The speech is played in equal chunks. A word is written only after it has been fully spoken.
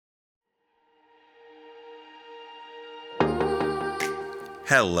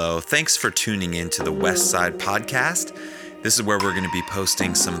Hello, thanks for tuning in to the West Side Podcast. This is where we're going to be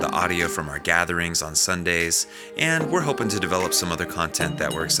posting some of the audio from our gatherings on Sundays, and we're hoping to develop some other content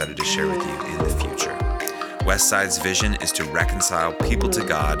that we're excited to share with you in the future. West Side's vision is to reconcile people to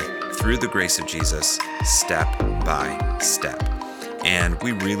God through the grace of Jesus, step by step. And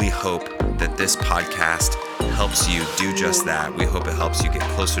we really hope that this podcast helps you do just that. We hope it helps you get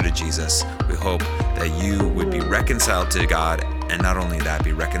closer to Jesus. We hope that you would be reconciled to God, and not only that,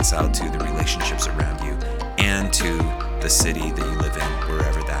 be reconciled to the relationships around you and to the city that you live in,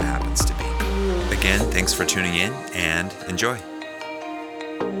 wherever that happens to be. Again, thanks for tuning in and enjoy.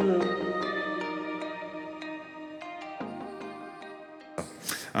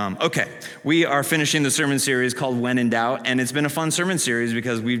 Okay, we are finishing the sermon series called When in Doubt, and it's been a fun sermon series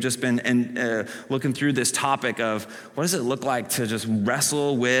because we've just been looking through this topic of what does it look like to just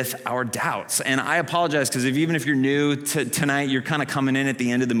wrestle with our doubts. And I apologize because even if you're new to tonight, you're kind of coming in at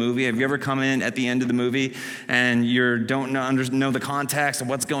the end of the movie. Have you ever come in at the end of the movie and you don't know the context of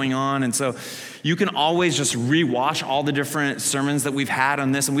what's going on? And so you can always just rewatch all the different sermons that we've had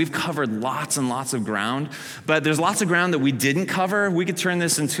on this, and we've covered lots and lots of ground, but there's lots of ground that we didn't cover. We could turn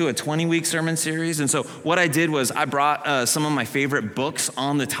this into a 20-week sermon series. And so what I did was I brought some of my favorite books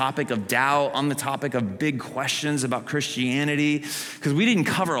on the topic of doubt, on the topic of big questions about Christianity, because we didn't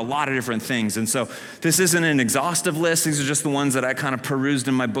cover a lot of different things. And so this isn't an exhaustive list. These are just the ones that I kind of perused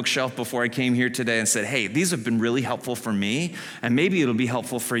in my bookshelf before I came here today and said, hey, these have been really helpful for me, and maybe it'll be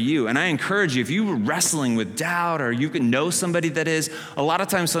helpful for you. And I encourage you, if you were wrestling with doubt or you can know somebody that is, a lot of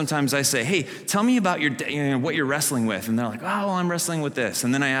times, sometimes I say, hey, tell me about what you're wrestling with. And they're like, oh, well, I'm wrestling with this.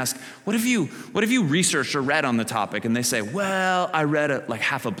 And then I ask, what have you researched or read on the topic? And they say, well, I read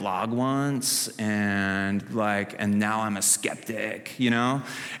half a blog once, and now I'm a skeptic,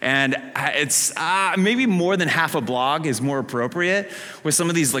 And it's maybe more than half a blog is more appropriate with some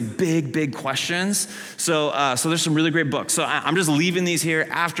of these big questions. So there's some really great books. So I'm just leaving these here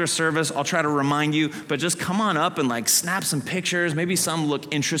after service. I'll try to remind you, but just come on up and snap some pictures. Maybe some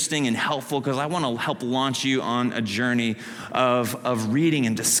look interesting and helpful, because I want to help launch you on a journey of reading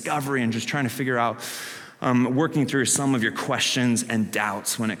and discovery and just trying to figure out, working through some of your questions and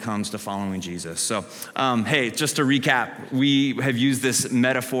doubts when it comes to following Jesus. So, hey, just to recap, we have used this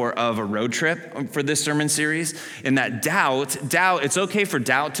metaphor of a road trip for this sermon series. In that doubt, it's okay for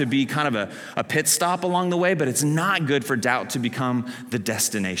doubt to be kind of a pit stop along the way, but it's not good for doubt to become the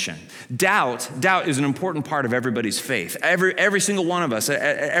destination. Doubt is an important part of everybody's faith. Every single one of us at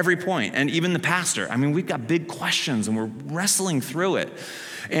every point, and even the pastor. I mean, we've got big questions and we're wrestling through it.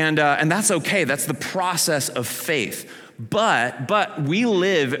 And that's okay. That's the process of faith. But we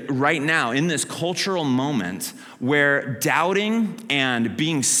live right now in this cultural moment where doubting and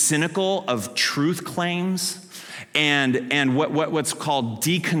being cynical of truth claims and what's called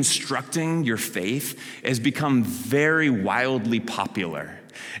deconstructing your faith has become very wildly popular.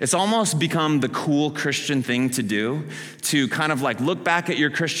 It's almost become the cool Christian thing to do, to kind of look back at your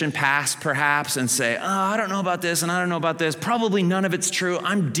Christian past perhaps and say, oh, I don't know about this and I don't know about this. Probably none of it's true.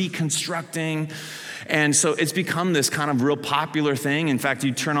 I'm deconstructing. And so it's become this kind of real popular thing. In fact,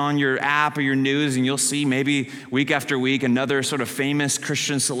 you turn on your app or your news and you'll see maybe week after week another sort of famous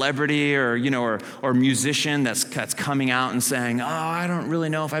Christian celebrity or musician that's coming out and saying, oh, I don't really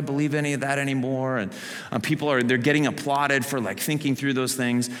know if I believe any of that anymore. And they're getting applauded for thinking through those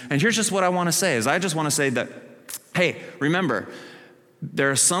things. And here's just what I want to say is I just want to say that, hey, remember,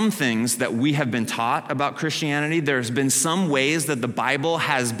 there are some things that we have been taught about Christianity. There's been some ways that the Bible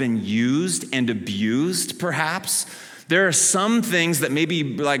has been used and abused, perhaps. There are some things that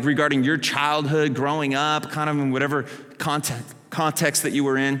maybe regarding your childhood, growing up, kind of in whatever context that you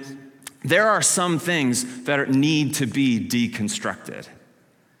were in, there are some things that need to be deconstructed.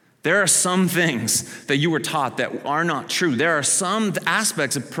 There are some things that you were taught that are not true. There are some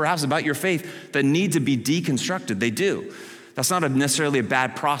aspects of perhaps about your faith that need to be deconstructed. They do. That's not necessarily a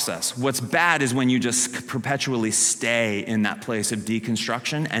bad process. What's bad is when you just perpetually stay in that place of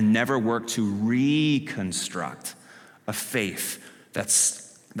deconstruction and never work to reconstruct a faith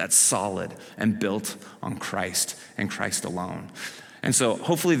that's solid and built on Christ and Christ alone. And so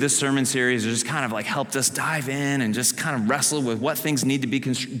hopefully this sermon series has just kind of helped us dive in and just kind of wrestle with what things need to be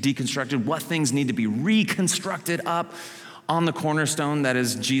deconstructed, what things need to be reconstructed up on the cornerstone that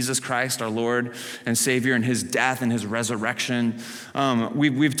is Jesus Christ, our Lord and Savior, and his death and his resurrection.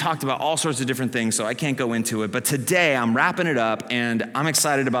 We've talked about all sorts of different things, so I can't go into it. But today I'm wrapping it up, and I'm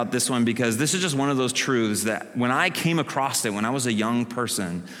excited about this one because this is just one of those truths that when I came across it when I was a young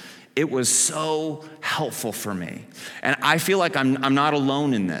person, It was so helpful for me. And I feel like I'm not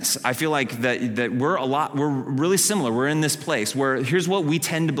alone in this. I feel like that we're really similar. We're in this place where here's what we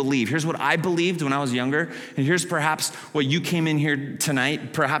tend to believe. Here's what I believed when I was younger. And here's perhaps what you came in here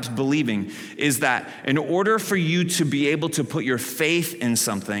tonight perhaps believing, is that in order for you to be able to put your faith in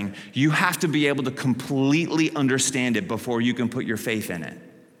something, you have to be able to completely understand it before you can put your faith in it.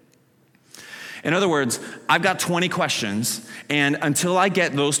 In other words, I've got 20 questions, and until I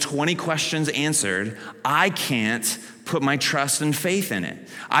get those 20 questions answered, I can't put my trust and faith in it.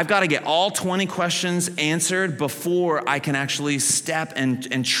 I've got to get all 20 questions answered before I can actually step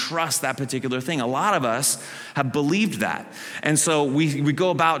and trust that particular thing. A lot of us have believed that. And so we go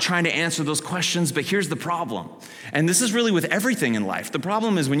about trying to answer those questions, but here's the problem. And this is really with everything in life. The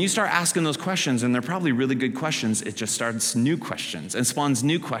problem is when you start asking those questions, and they're probably really good questions, it just starts new questions and spawns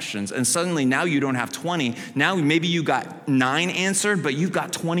new questions. And suddenly now you don't have 20. Now maybe you got 9 answered, but you've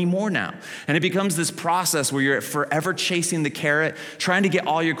got 20 more now. And it becomes this process where you're forever chasing the carrot, trying to get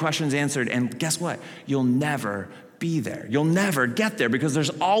all your questions answered. And guess what? You'll never be there. You'll never get there because there's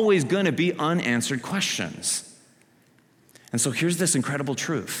always going to be unanswered questions. And so here's this incredible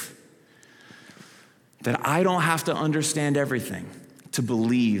truth. That I don't have to understand everything to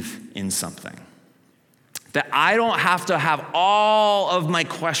believe in something. That I don't have to have all of my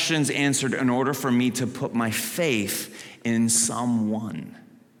questions answered in order for me to put my faith in someone.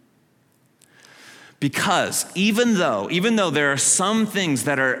 Because even though there are some things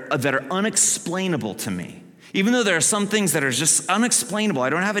that are unexplainable to me, even though there are some things that are just unexplainable, I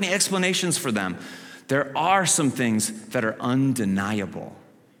don't have any explanations for them, there are some things that are undeniable.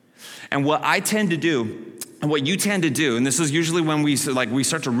 And what I tend to do, and what you tend to do, and this is usually when we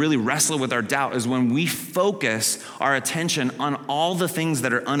start to really wrestle with our doubt, is when we focus our attention on all the things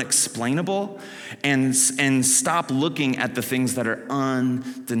that are unexplainable and stop looking at the things that are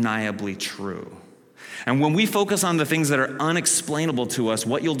undeniably true. And when we focus on the things that are unexplainable to us,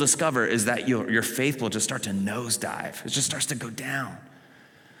 what you'll discover is that your faith will just start to nosedive. It just starts to go down.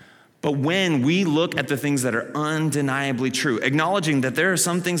 But when we look at the things that are undeniably true, acknowledging that there are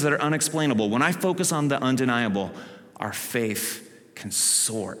some things that are unexplainable, when I focus on the undeniable, our faith can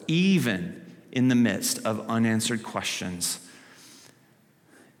soar, even in the midst of unanswered questions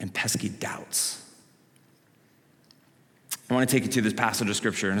and pesky doubts. I want to take you to this passage of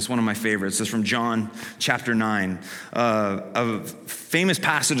scripture, and it's one of my favorites. It's from John chapter 9, a famous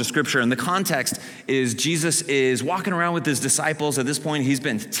passage of scripture. And the context is Jesus is walking around with his disciples. At this point, he's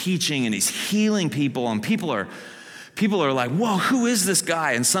been teaching and he's healing people, and people are like, whoa, who is this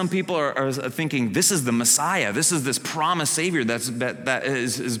guy? And some people are thinking, this is the Messiah. This is this promised Savior that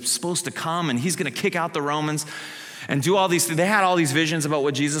is supposed to come, and he's going to kick out the Romans and do all these things. They had all these visions about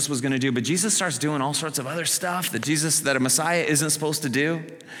what Jesus was going to do, but Jesus starts doing all sorts of other stuff that a Messiah isn't supposed to do.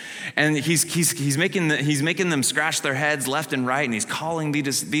 And he's making them scratch their heads left and right, and he's calling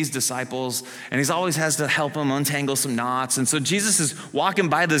these disciples, and he's always has to help them untangle some knots. And so Jesus is walking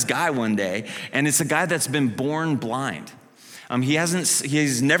by this guy one day, and it's a guy that's been born blind.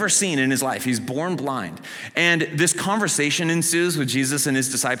 He's never seen in his life. He's born blind. And this conversation ensues with Jesus and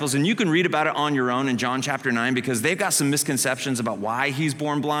his disciples. And you can read about it on your own in John chapter 9, because they've got some misconceptions about why he's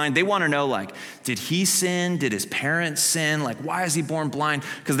born blind. They want to know, like, did he sin? Did his parents sin? Like, why is he born blind?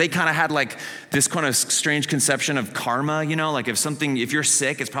 Because they kind of had like this kind of strange conception of karma, like if you're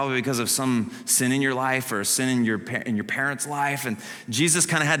sick, it's probably because of some sin in your life or sin in your parents' life. And Jesus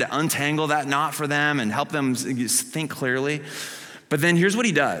kind of had to untangle that knot for them and help them think clearly. But then here's what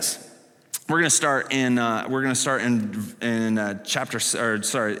he does. We're going to start in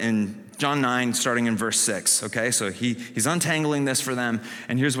John 9, starting in verse 6. Okay, so he's untangling this for them,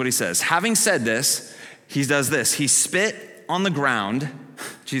 and here's what he says. Having said this, he does this. He spit on the ground.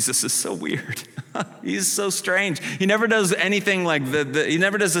 Jesus is so weird. He's so strange. He never does anything like he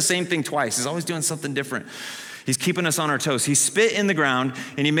never does the same thing twice. He's always doing something different. He's keeping us on our toes. He spit in the ground,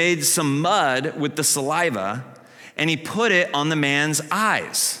 and he made some mud with the saliva, and he put it on the man's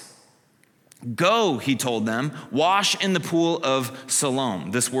eyes. Go, he told them, wash in the pool of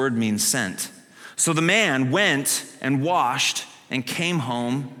Siloam. This word means sent. So the man went and washed and came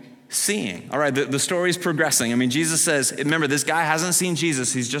home seeing. All right, the story's progressing. I mean, Jesus says, remember, this guy hasn't seen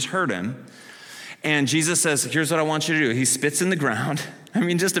Jesus. He's just heard him. And Jesus says, here's what I want you to do. He spits in the ground. I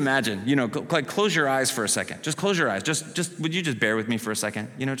mean, just imagine, close your eyes for a second. Just close your eyes. Just would you just bear with me for a second?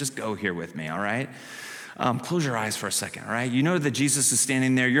 Just go here with me, all right? Close your eyes for a second, all right? You know that Jesus is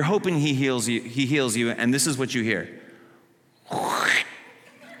standing there. You're hoping he heals you, and this is what you hear.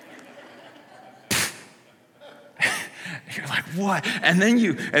 You're like, what? And then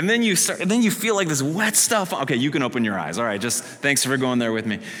you feel like this wet stuff. Okay, you can open your eyes. All right, just thanks for going there with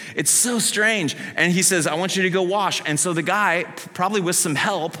me. It's so strange. And he says, I want you to go wash. And so the guy, probably with some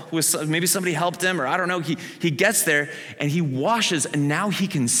help, maybe somebody helped him, or I don't know, he gets there and he washes, and now he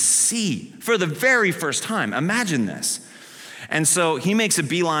can see for the very first time. Imagine this. And so he makes a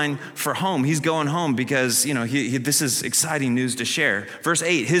beeline for home. He's going home because, this is exciting news to share. Verse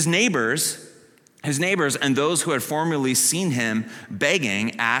 8, his neighbors and those who had formerly seen him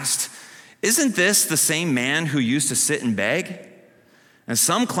begging asked, isn't this the same man who used to sit and beg? And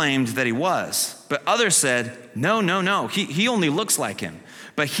some claimed that he was, but others said, no, he only looks like him.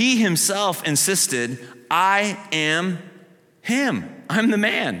 But he himself insisted, I am him. I'm the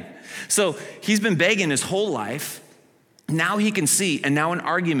man. So he's been begging his whole life. Now he can see, and now an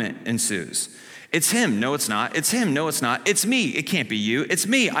argument ensues. It's him. No, it's not. It's him. No, it's not. It's me. It can't be you. It's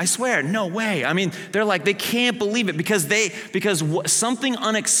me. I swear. No way. I mean, they're like, they can't believe it because something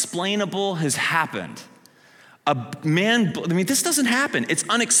unexplainable has happened. This doesn't happen. It's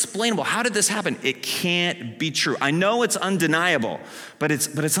unexplainable. How did this happen? It can't be true. I know it's undeniable, but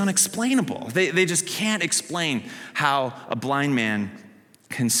it's unexplainable. They just can't explain how a blind man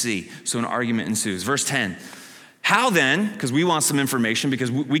can see. So an argument ensues. Verse 10. How then, because we want some information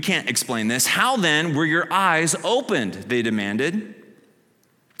because we can't explain this, how then were your eyes opened, they demanded.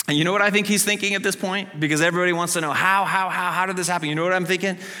 And you know what I think he's thinking at this point? Because everybody wants to know, how did this happen? You know what I'm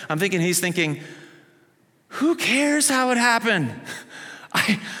thinking? I'm thinking he's thinking, who cares how it happened?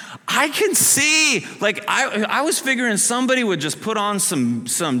 I can see. Like, I was figuring somebody would just put on some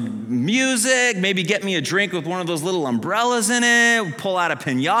music, maybe get me a drink with one of those little umbrellas in it, pull out a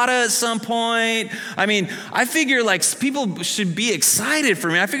piñata at some point. I mean, I figure like people should be excited for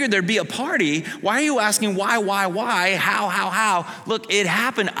me. I figured there'd be a party. Why are you asking why, how? Look, it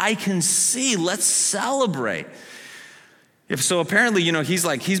happened. I can see. Let's celebrate. So apparently,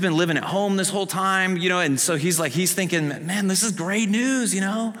 he's been living at home this whole time, and so he's thinking, man, this is great news,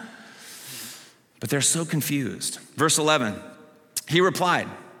 But they're so confused. Verse 11, he replied,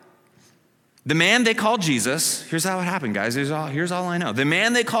 the man they called Jesus, here's how it happened, guys. Here's all I know. The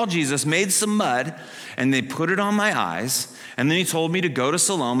man they called Jesus made some mud, and they put it on my eyes, and then he told me to go to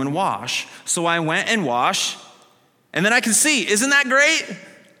Siloam and wash. So I went and washed, and then I can see. Isn't that great?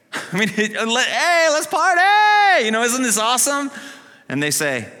 I mean, hey, let's party! Isn't this awesome? And they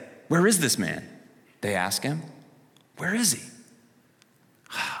say, where is this man? They ask him, where is he?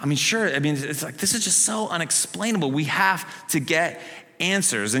 I mean, sure. It's like, this is just so unexplainable. We have to get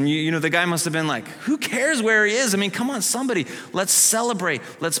answers. And the guy must have been like, who cares where he is? I mean, come on, somebody, let's celebrate,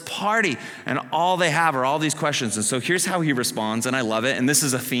 let's party. And all they have are all these questions. And so here's how he responds, and I love it. And this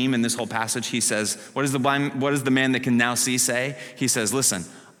is a theme in this whole passage. He says, what does the man that can now see say? He says, listen,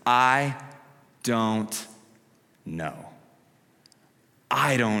 I don't know.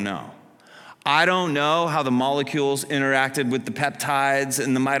 I don't know. I don't know how the molecules interacted with the peptides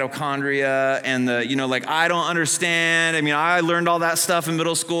and the mitochondria and I don't understand. I mean, I learned all that stuff in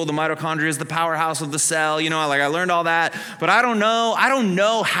middle school. The mitochondria is the powerhouse of the cell. I learned all that, but I don't know. I don't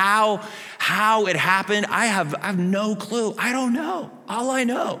know how it happened. I have no clue. I don't know. All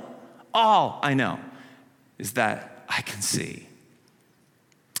I know is that I can see.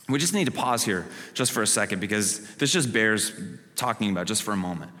 We just need to pause here just for a second because this just bears talking about just for a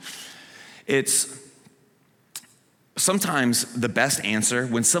moment. It's sometimes the best answer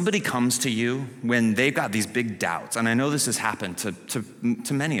when somebody comes to you when they've got these big doubts, and I know this has happened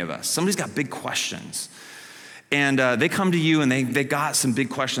to many of us. Somebody's got big questions, and they come to you and they got some big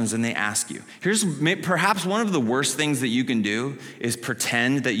questions and they ask you. Here's perhaps one of the worst things that you can do is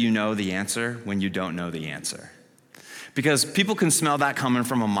pretend that you know the answer when you don't know the answer. Because people can smell that coming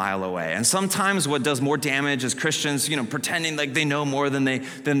from a mile away. And sometimes what does more damage is Christians, pretending like they know more than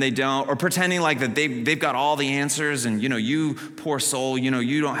they don't, or pretending like that they've got all the answers, and you poor soul,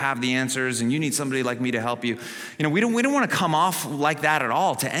 you don't have the answers, and you need somebody like me to help you. We don't want to come off like that at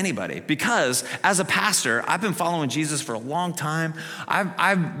all to anybody. Because as a pastor, I've been following Jesus for a long time.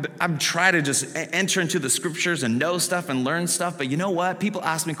 I've tried to just enter into the scriptures and know stuff and learn stuff. But you know what? People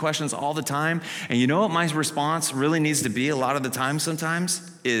ask me questions all the time, and you know what my response really needs to be a lot of the time sometimes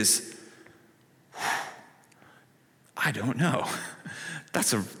is, I don't know.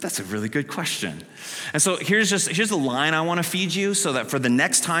 That's a really good question. And so here's the line I want to feed you so that for the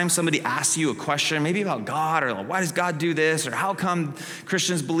next time somebody asks you a question, maybe about God, or why does God do this, or how come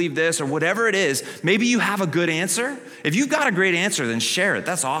Christians believe this, or whatever it is, maybe you have a good answer. If you've got a great answer, then share it.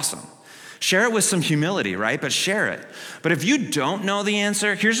 That's awesome. Share it with some humility, right? But share it. But if you don't know the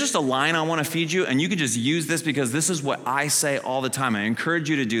answer, here's just a line I want to feed you, and you can just use this because this is what I say all the time. I encourage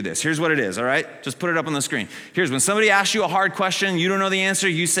you to do this. Here's what it is, all right? Just put it up on the screen. Here's when somebody asks you a hard question, you don't know the answer,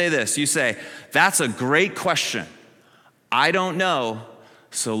 you say this. You say, that's a great question. I don't know,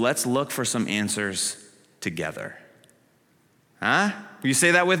 so let's look for some answers together. Huh? Will you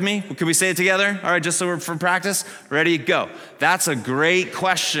say that with me? Can we say it together? All right, just so we're for practice. Ready, go. That's a great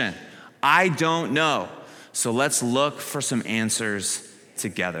question. I don't know. So let's look for some answers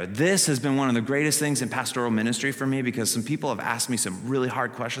together. This has been one of the greatest things in pastoral ministry for me because some people have asked me some really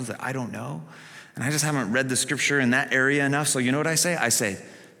hard questions that I don't know. And I just haven't read the scripture in that area enough. So you know what I say? I say,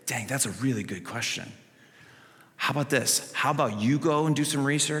 dang, that's a really good question. How about this? How about you go and do some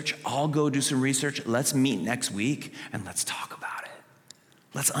research? I'll go do some research. Let's meet next week and let's talk about it.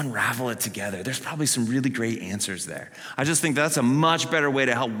 Let's unravel it together. There's probably some really great answers there. I just think that's a much better way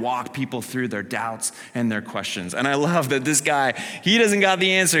to help walk people through their doubts and their questions. And I love that this guy, he doesn't got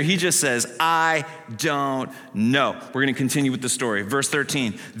the answer. He just says, I don't know. We're going to continue with the story. Verse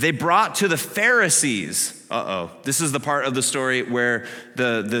 13, they brought to the Pharisees. This is the part of the story where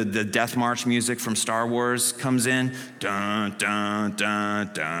the death march music from Star Wars comes in. Dun, dun,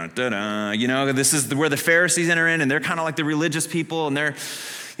 dun, dun, dun, dun. You know, this is where the Pharisees enter in, and they're kind of like the religious people, and they're,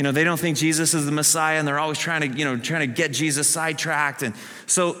 you know, they don't think Jesus is the Messiah, and they're always trying to get Jesus sidetracked. And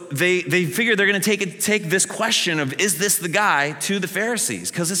so they figure they're going to take this question of, is this the guy, to the Pharisees?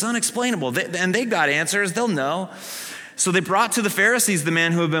 Because it's unexplainable. And they got answers. They'll know. So they brought to the Pharisees the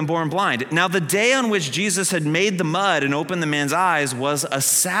man who had been born blind. Now the day on which Jesus had made the mud and opened the man's eyes was a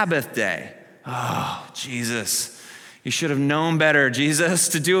Sabbath day. Oh, Jesus. You should have known better, Jesus,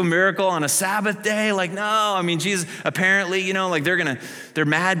 to do a miracle on a Sabbath day. Like, no, I mean, Jesus, apparently, you know, like they're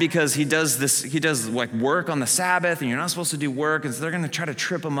mad because he does like work on the Sabbath and you're not supposed to do work. And so they're going to try to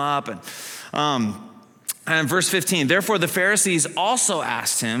trip him up. And verse 15, therefore the Pharisees also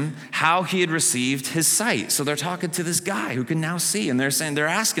asked him how he had received his sight. So they're talking to this guy who can now see, and they're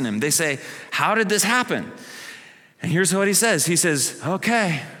asking him. They say, how did this happen? And here's what he says. He says,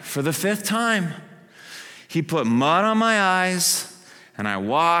 okay, for the 5th time, he put mud on my eyes, and I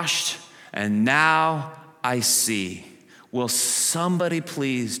washed, and now I see. Will somebody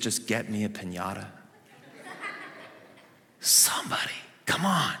please just get me a piñata? Somebody, come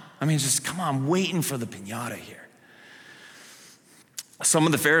on. I mean, just come on, waiting for the piñata here. Some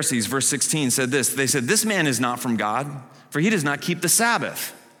of the Pharisees, verse 16, said this. They said, this man is not from God, for he does not keep the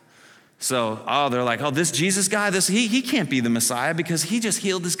Sabbath. So, they're like, this Jesus guy, he can't be the Messiah because he just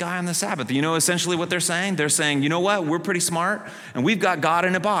healed this guy on the Sabbath. You know essentially what they're saying? They're saying, you know what? We're pretty smart, and we've got God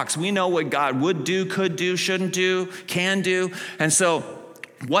in a box. We know what God would do, could do, shouldn't do, can do. And so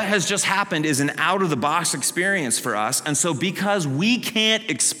what has just happened is an out-of-the-box experience for us. And so because we can't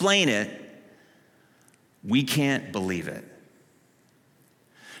explain it, we can't believe it.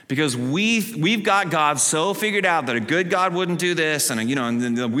 Because we've got God so figured out that a good God wouldn't do this, and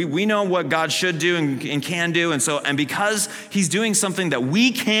we know what God should do and can do, and because he's doing something that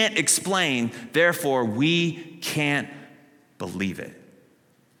we can't explain, therefore we can't believe it.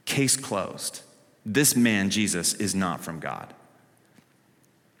 Case closed. This man, Jesus, is not from God.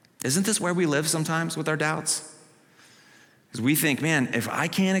 Isn't this where we live sometimes with our doubts? Because we think, man, if I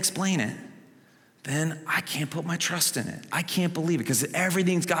can't explain it, then I can't put my trust in it. I can't believe it because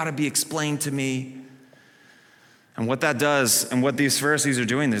everything's got to be explained to me. And what that does, and what these Pharisees are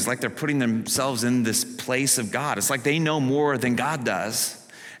doing, is like they're putting themselves in this place of God. It's like they know more than God does.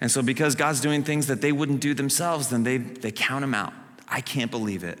 And so because God's doing things that they wouldn't do themselves, then they count him out. I can't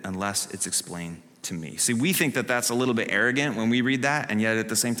believe it unless it's explained to me. See, we think that that's a little bit arrogant when we read that, and yet at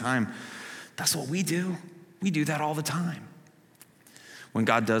the same time, that's what we do. We do that all the time when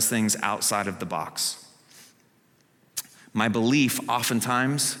God does things outside of the box. My belief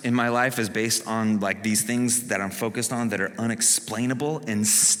oftentimes in my life is based on like these things that I'm focused on that are unexplainable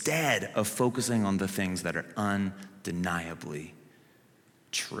instead of focusing on the things that are undeniably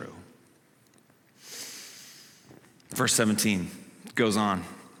true. Verse 17 goes on.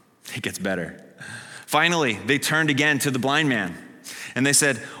 It gets better. Finally, they turned again to the blind man, and they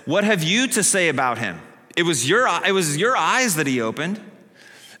said, what have you to say about him? It was your eyes that he opened.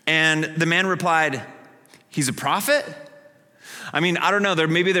 And the man replied, he's a prophet? I mean, I don't know,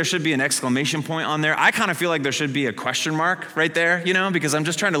 maybe there should be an exclamation point on there. I kind of feel like there should be a question mark right there, because I'm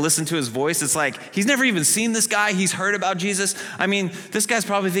just trying to listen to his voice. It's like, he's never even seen this guy. He's heard about Jesus. I mean, this guy's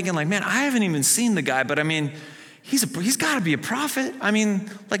probably thinking like, man, I haven't even seen the guy, but I mean, he's got to be a prophet. I mean,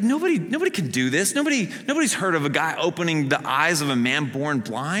 like nobody can do this. Nobody's heard of a guy opening the eyes of a man born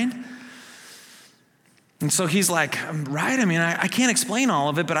blind. And so he's like, right, I mean, I can't explain all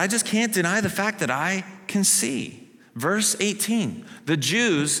of it, but I just can't deny the fact that I can see. Verse 18, the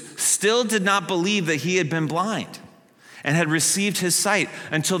Jews still did not believe that he had been blind and had received his sight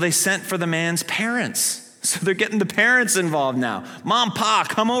until they sent for the man's parents. So they're getting the parents involved now. Mom, Pa,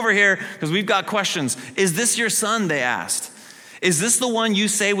 come over here because we've got questions. Is this your son, they asked. Is this the one you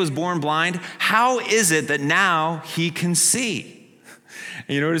say was born blind? How is it that now he can see?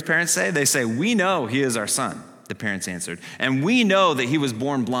 And you know what his parents say? They say, we know he is our son, the parents answered, and we know that he was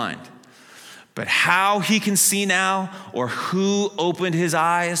born blind. But how he can see now or who opened his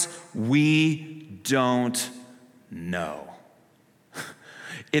eyes, we don't know.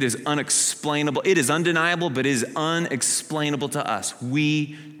 It is unexplainable. It is undeniable, but it is unexplainable to us.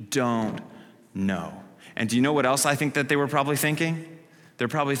 We don't know. And do you know what else I think that they were probably thinking? They're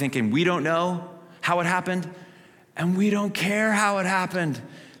probably thinking, we don't know how it happened, and we don't care how it happened.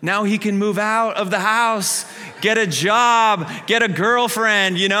 Now he can move out of the house, get a job, get a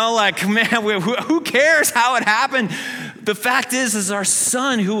girlfriend, like, man, who cares how it happened? The fact is our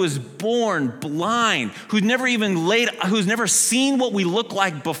son who was born blind, who's never seen what we look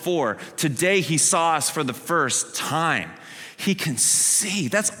like before, today he saw us for the first time. He can see.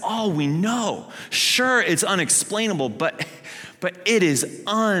 That's all we know. Sure, it's unexplainable, but it is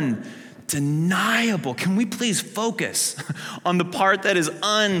undeniable. Can we please focus on the part that is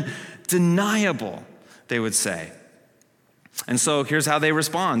undeniable, they would say. And so here's how they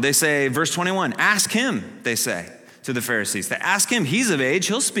respond. They say, verse 21, ask him, they say to the Pharisees. They ask him, he's of age,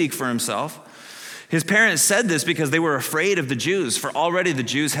 he'll speak for himself. His parents said this because they were afraid of the Jews, for already the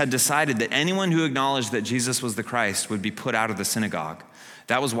Jews had decided that anyone who acknowledged that Jesus was the Christ would be put out of the synagogue.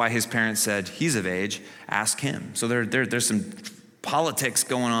 That was why his parents said, he's of age, ask him. So there's some politics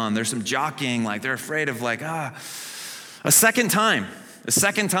going on. There's some jockeying, like they're afraid of A second time,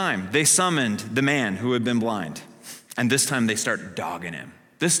 they summoned the man who had been blind. And this time they start dogging him.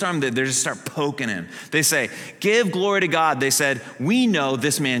 This time they just start poking him. They say, give glory to God. They said, we know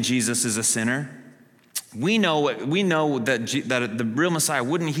this man Jesus is a sinner. We know that the real Messiah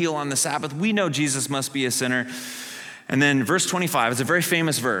wouldn't heal on the Sabbath. We know Jesus must be a sinner. And then verse 25 is a very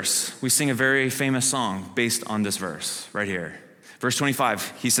famous verse. We sing a very famous song based on this verse right here. Verse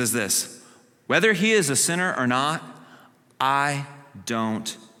 25, he says this, whether he is a sinner or not, I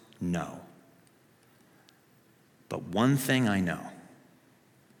don't know. But one thing I know,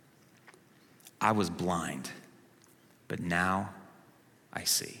 I was blind, but now I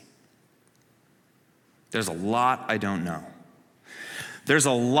see. There's a lot I don't know. There's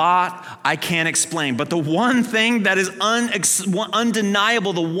a lot I can't explain, but the one thing that is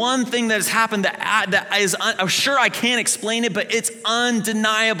undeniable, the one thing that has happened that is, sure I can't explain it, but it's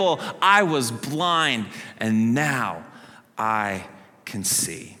undeniable. I was blind, and now I can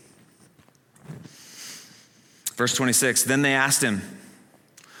see. Verse 26, then they asked him,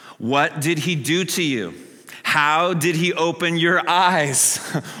 what did he do to you? How did he open your eyes?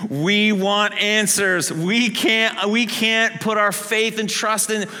 We want answers. We can't put our faith and trust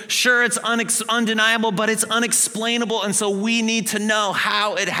in. Sure, it's undeniable, but it's unexplainable. And so we need to know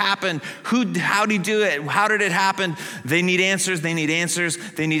how it happened. How did he do it? How did it happen? They need answers. They need answers.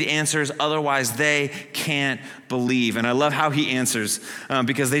 They need answers. Otherwise, they can't believe. And I love how he answers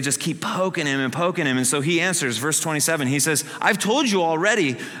because they just keep poking him. And so he answers, verse 27. He says, I've told you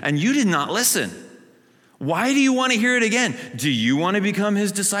already, and you did not listen. Why do you want to hear it again? Do you want to become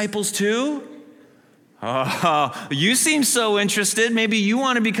his disciples too? Oh, you seem so interested. Maybe you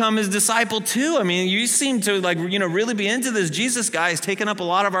want to become his disciple too. I mean, you seem to really be into this Jesus guy. He's taken up a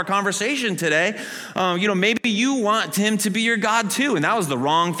lot of our conversation today. Maybe you want him to be your God too. And that was the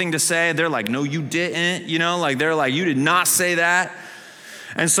wrong thing to say. They're like, no, you didn't. They're like, you did not say that.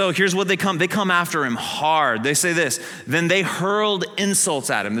 And so here's what they come after him hard. They say this, then they hurled insults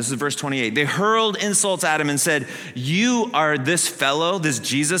at him. This is verse 28. They hurled insults at him and said, you are this fellow, this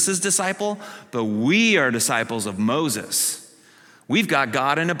Jesus' disciple, but we are disciples of Moses. We've got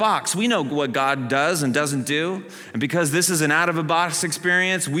God in a box. We know what God does and doesn't do. And because this is an out-of-a-box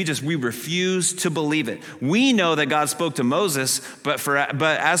experience, we refuse to believe it. We know that God spoke to Moses, but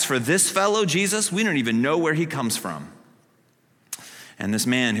as for this fellow, Jesus, we don't even know where he comes from. And this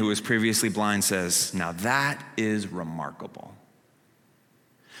man who was previously blind says, now that is remarkable.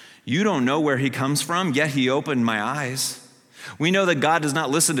 You don't know where he comes from, yet he opened my eyes. We know that God does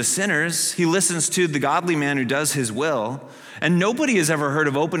not listen to sinners. He listens to the godly man who does his will. And nobody has ever heard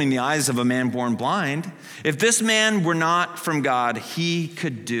of opening the eyes of a man born blind. If this man were not from God, he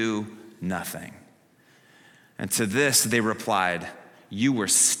could do nothing. And to this they replied, you were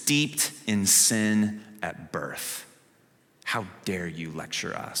steeped in sin at birth. How dare you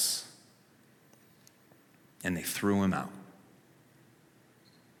lecture us? and they threw him out.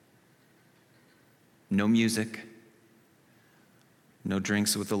 No music, no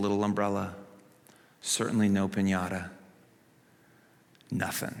drinks with a little umbrella, certainly no piñata,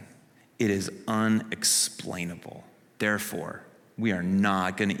 nothing. It is unexplainable. Therefore, we are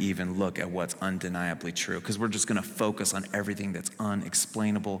not going to even look at what's undeniably true, because we're just going to focus on everything that's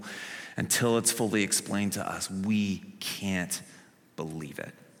unexplainable until it's fully explained to us. We can't believe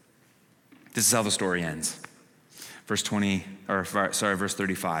it. This is how the story ends. Verse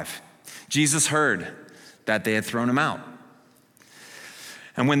 35. Jesus heard that they had thrown him out.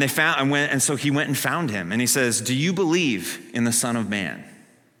 And so he went and found him, and he says, "Do you believe in the Son of Man?"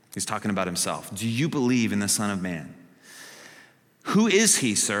 He's talking about himself. "Do you believe in the Son of Man?" "Who is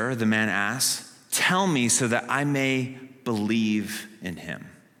he, sir?" the man asks. "Tell me so that I may believe in him."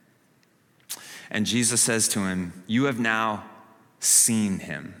 And Jesus says to him, "You have now seen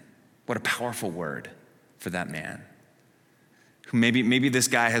him." What a powerful word for that man. Maybe this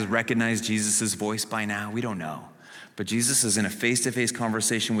guy has recognized Jesus' voice by now. We don't know. But Jesus is in a face-to-face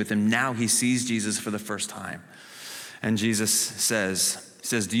conversation with him. Now he sees Jesus for the first time. And Jesus says,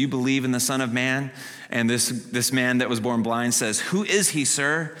 "Do you believe in the Son of Man?" And this man that was born blind says, "Who is he,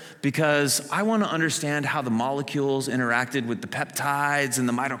 sir? Because I want to understand how the molecules interacted with the peptides and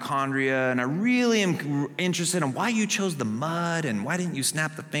the mitochondria, and I really am interested in why you chose the mud, and why didn't you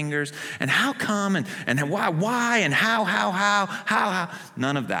snap the fingers, and how come, and why, and how.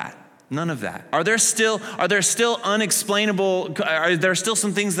 None of that. None of that. Are there still unexplainable, are there still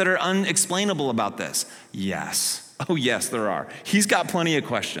some things that are unexplainable about this? Yes. Oh, yes, there are. He's got plenty of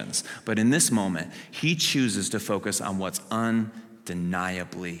questions. But in this moment, he chooses to focus on what's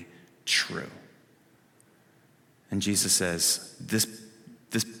undeniably true. And Jesus says,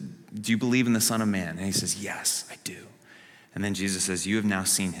 do you believe in the Son of Man? And he says, "Yes, I do." And then Jesus says, "You have now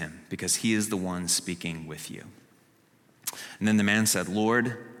seen him, because he is the one speaking with you." And then the man said,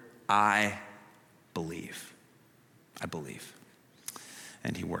 "Lord, I believe. I believe."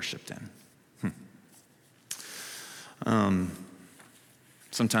 And he worshiped him.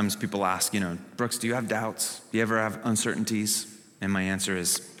 Sometimes people ask, "Brooks, do you have doubts? Do you ever have uncertainties?" And my answer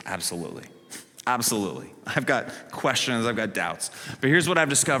is absolutely. Absolutely. I've got questions, I've got doubts. But here's what I've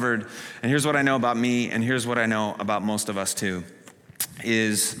discovered, and here's what I know about me, and here's what I know about most of us too,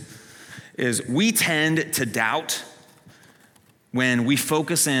 is we tend to doubt when we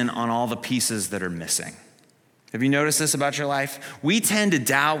focus in on all the pieces that are missing. Have you noticed this about your life? We tend to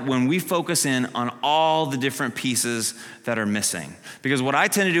doubt when we focus in on all the different pieces that are missing. Because what I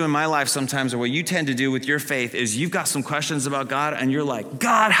tend to do in my life sometimes, or what you tend to do with your faith, is you've got some questions about God, and you're like,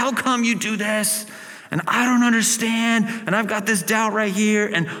 "God, how come you do this? And I don't understand, and I've got this doubt right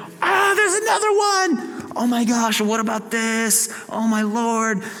here, and there's another one. Oh my gosh, what about this? Oh my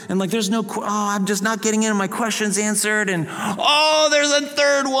Lord." And like, I'm just not getting my questions answered. And there's a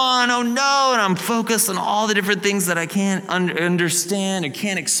third one. Oh no. And I'm focused on all the different things that I can't understand and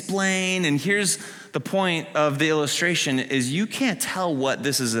can't explain. And here's the point of the illustration is you can't tell what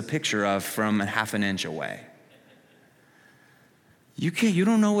this is a picture of from a half an inch away. You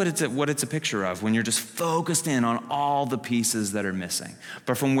don't know what it's a picture of when you're just focused in on all the pieces that are missing.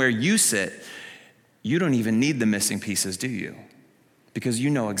 But from where you sit, you don't even need the missing pieces, do you? Because you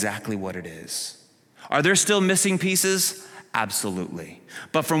know exactly what it is. Are there still missing pieces? Absolutely.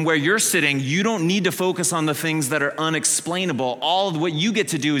 But from where you're sitting, you don't need to focus on the things that are unexplainable. All of what you get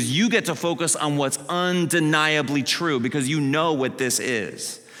to do is you get to focus on what's undeniably true, because you know what this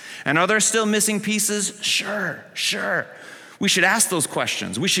is. And are there still missing pieces? Sure. We should ask those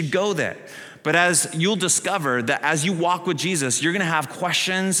questions. We should go there. But as you'll discover that as you walk with Jesus, you're going to have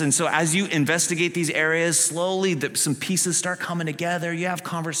questions. And so as you investigate these areas, slowly some pieces start coming together. You have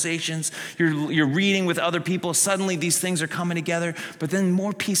conversations. You're reading with other people. Suddenly these things are coming together. But then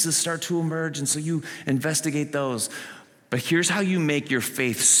more pieces start to emerge. And so you investigate those. But here's how you make your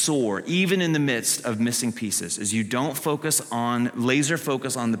faith soar, even in the midst of missing pieces, is you don't laser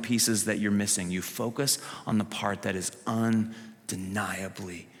focus on the pieces that you're missing. You focus on the part that is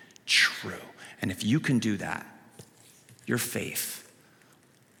undeniably true. And if you can do that, your faith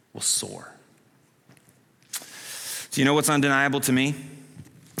will soar. Do you know what's undeniable to me?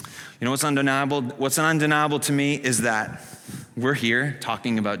 You know what's undeniable? What's undeniable to me is that we're here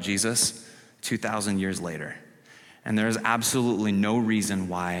talking about Jesus 2,000 years later. And there is absolutely no reason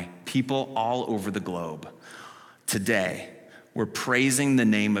why people all over the globe today were praising the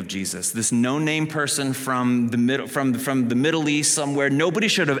name of Jesus. This no-name person from the Middle East somewhere. Nobody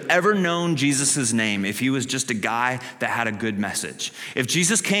should have ever known Jesus' name if he was just a guy that had a good message. If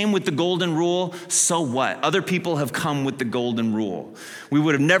Jesus came with the golden rule, so what? Other people have come with the golden rule. We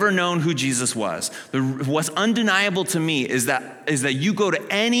would have never known who Jesus was. What's undeniable to me is that you go to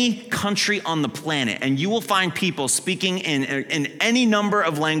any country on the planet and you will find people speaking in any number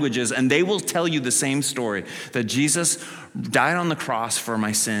of languages, and they will tell you the same story, that Jesus died on the cross for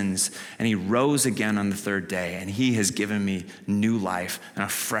my sins, and he rose again on the third day, and he has given me new life and a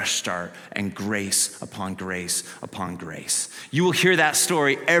fresh start and grace upon grace upon grace. You will hear that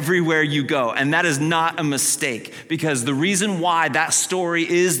story everywhere you go, and that is not a mistake, because the reason why that story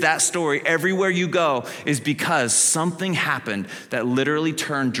is that story everywhere you go is because something happened that literally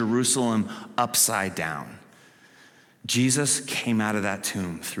turned Jerusalem upside down. Jesus came out of that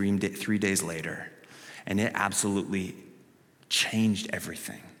tomb 3 days later, and it absolutely changed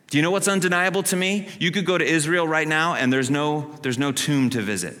everything. Do you know what's undeniable to me? You could go to Israel right now and there's no tomb to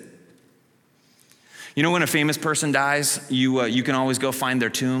visit. You know when a famous person dies, you can always go find their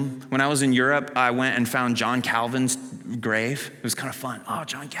tomb. When I was in Europe, I went and found John Calvin's grave. It was kind of fun. Oh,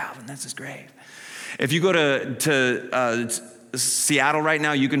 John Calvin, that's his grave. If you go to Seattle right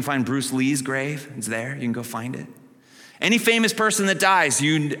now, you can find Bruce Lee's grave. It's there. You can go find it. Any famous person that dies,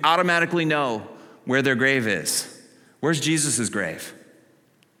 you automatically know where their grave is. Where's Jesus' grave?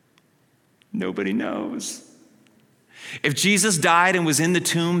 Nobody knows. If Jesus died and was in the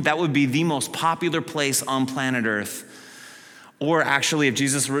tomb, that would be the most popular place on planet Earth. Or actually, if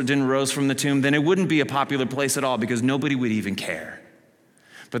Jesus didn't rise from the tomb, then it wouldn't be a popular place at all because nobody would even care.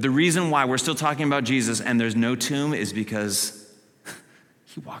 But the reason why we're still talking about Jesus and there's no tomb is because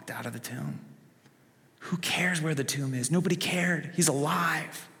he walked out of the tomb. Who cares where the tomb is? Nobody cared. He's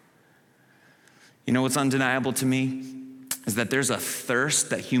alive. You know what's undeniable to me is that there's a thirst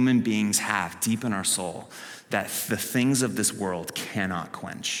that human beings have deep in our soul that the things of this world cannot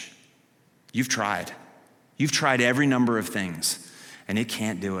quench. You've tried. You've tried every number of things, and it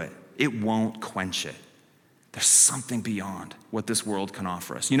can't do it. It won't quench it. There's something beyond what this world can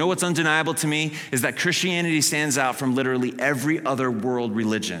offer us. You know what's undeniable to me is that Christianity stands out from literally every other world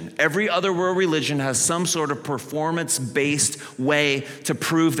religion. Every other world religion has some sort of performance-based way to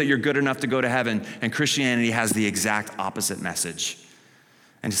prove that you're good enough to go to heaven, and Christianity has the exact opposite message.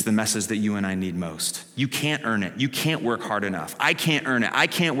 And it's the message that you and I need most. You can't earn it. You can't work hard enough. I can't earn it. I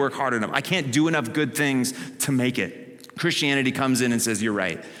can't work hard enough. I can't do enough good things to make it. Christianity comes in and says, you're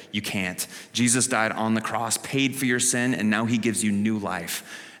right, you can't. Jesus died on the cross, paid for your sin, and now he gives you new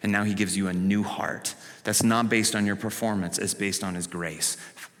life. And now he gives you a new heart. That's not based on your performance, it's based on his grace.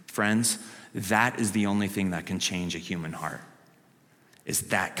 Friends, that is the only thing that can change a human heart, is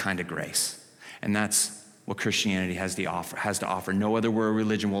that kind of grace. And that's what Christianity has to offer. No other world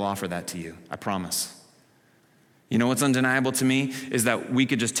religion will offer that to you, I promise. You know what's undeniable to me is that we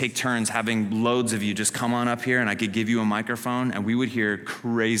could just take turns having loads of you just come on up here and I could give you a microphone and we would hear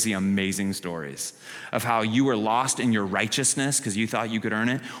crazy, amazing stories of how you were lost in your righteousness because you thought you could earn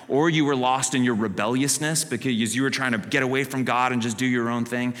it, or you were lost in your rebelliousness because you were trying to get away from God and just do your own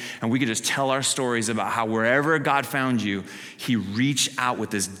thing. And we could just tell our stories about how wherever God found you, he reached out with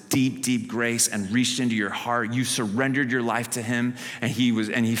this deep, deep grace and reached into your heart. You surrendered your life to him and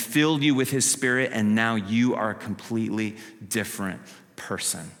he filled you with his spirit, and now you are a completely different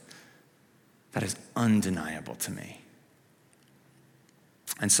person. That is undeniable to me.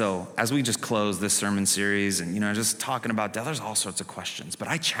 And so as we just close this sermon series and, just talking about death, there's all sorts of questions, but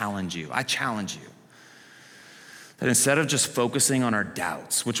I challenge you that instead of just focusing on our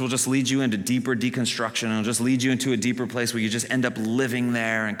doubts, which will just lead you into deeper deconstruction, and it'll just lead you into a deeper place where you just end up living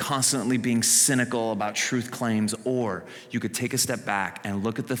there and constantly being cynical about truth claims, or you could take a step back and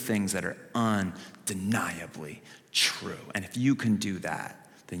look at the things that are undeniably true. And if you can do that,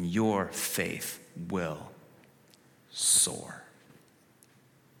 then your faith will soar.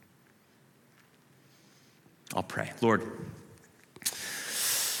 I'll pray. Lord,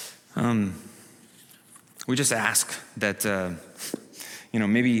 we just ask that,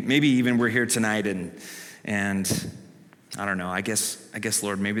 maybe even we're here tonight and I don't know, I guess,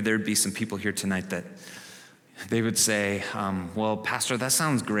 Lord, maybe there'd be some people here tonight that they would say, well, Pastor, that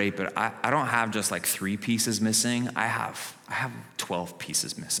sounds great, but I don't have just like 3 pieces missing. I have 12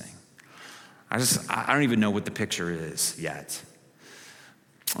 pieces missing. I don't even know what the picture is yet.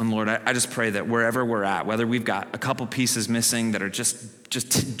 And Lord, I just pray that wherever we're at, whether we've got a couple pieces missing that are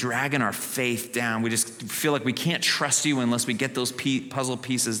just dragging our faith down, we just feel like we can't trust you unless we get those puzzle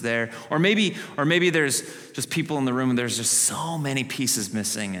pieces there. Or maybe there's just people in the room and there's just so many pieces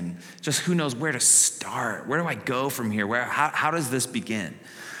missing and just who knows where to start. Where do I go from here? How does this begin?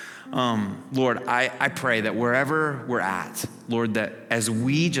 Lord, I pray that wherever we're at, Lord, that as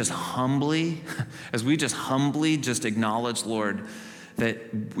we just humbly just acknowledge, Lord, that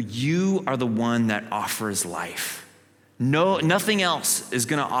you are the one that offers life. Nothing else is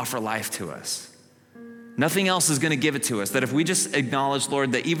going to offer life to us. Nothing else is going to give it to us. That if we just acknowledge,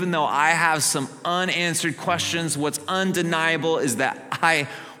 Lord, that even though I have some unanswered questions, what's undeniable is that I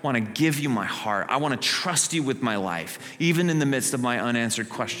want to give you my heart. I want to trust you with my life, even in the midst of my unanswered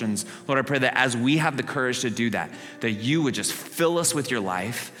questions. Lord, I pray that as we have the courage to do that, that you would just fill us with your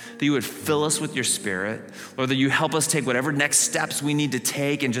life, that you would fill us with your spirit. Lord, that you help us take whatever next steps we need to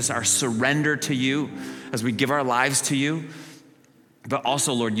take and just our surrender to you as we give our lives to you. But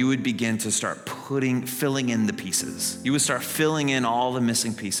also, Lord, you would begin to start filling in the pieces. You would start filling in all the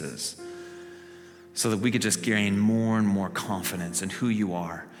missing pieces so that we could just gain more and more confidence in who you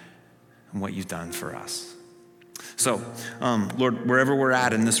are and what you've done for us. So, Lord, wherever we're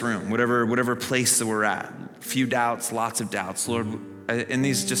at in this room, whatever place that we're at, few doubts, lots of doubts, Lord, in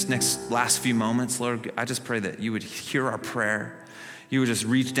these just last few moments, Lord, I just pray that you would hear our prayer. You would just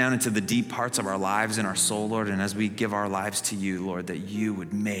reach down into the deep parts of our lives and our soul, Lord, and as we give our lives to you, Lord, that you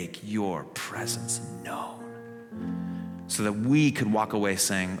would make your presence known so that we could walk away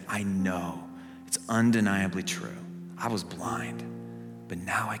saying, I know it's undeniably true. I was blind, but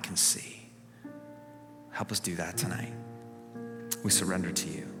now I can see. Help us do that tonight. We surrender to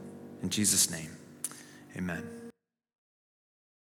you. In Jesus' name, amen.